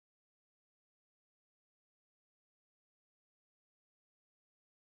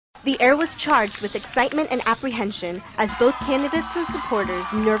The air was charged with excitement and apprehension as both candidates and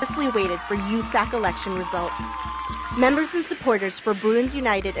supporters nervously waited for USAC election results. Members and supporters for Bruins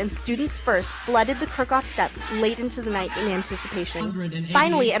United and Students First flooded the Kirchhoff steps late into the night in anticipation.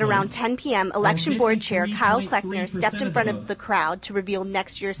 Finally, at around 10 p.m., Election Board Chair Kyle Kleckner stepped in front of the crowd to reveal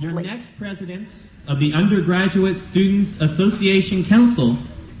next year's slate. Your next president of the Undergraduate Students Association Council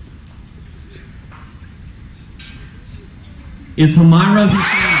is Humaira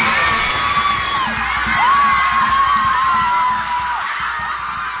Husseini.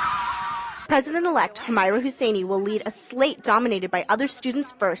 President-elect Humaira Husseini will lead a slate dominated by other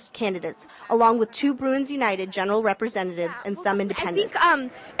Students First candidates, along with 2 Bruins United general representatives and some independents. I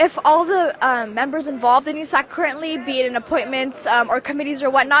think if all the members involved in USAC currently, be it in appointments or committees or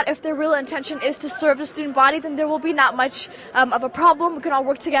whatnot, if their real intention is to serve the student body, then there will be not much of a problem. We can all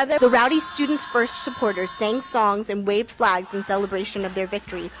work together. The rowdy Students First supporters sang songs and waved flags in celebration of their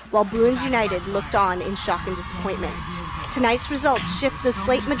victory, while Bruins United looked on in shock and disappointment. Tonight's results shift the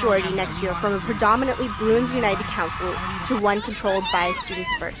slate majority next year from a predominantly Bruins United council to one controlled by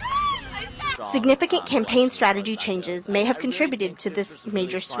Students First. Significant campaign strategy changes may have contributed to this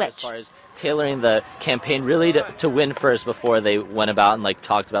major switch. As far as tailoring the campaign really to win first before they went about and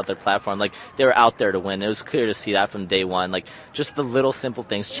talked about their platform. They were out there to win. It was clear to see that from day one. Just the little simple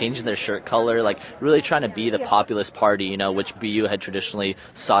things, changing their shirt color, really trying to be the populist party, which BU had traditionally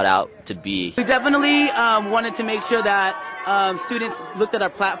sought out to be. We definitely wanted to make sure that students looked at our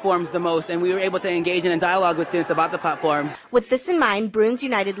platforms the most, and we were able to engage in a dialogue with students about the platforms. With this in mind, Bruins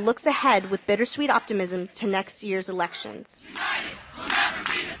United looks ahead with bittersweet optimism to next year's elections.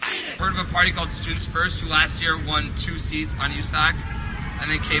 Heard of a party called Students First, who last year won 2 seats on USAC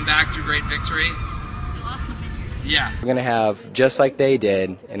and then came back to great victory. Yeah. We're going to have, just like they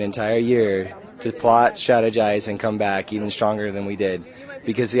did, an entire year to plot, strategize, and come back even stronger than we did.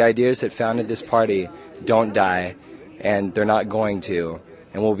 Because the ideas that founded this party don't die, and they're not going to.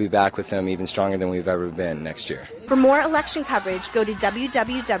 And we'll be back with them even stronger than we've ever been next year. For more election coverage, go to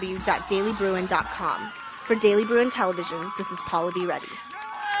www.dailybruin.com. For Daily Bruin Television, this is Paula B. Reddy.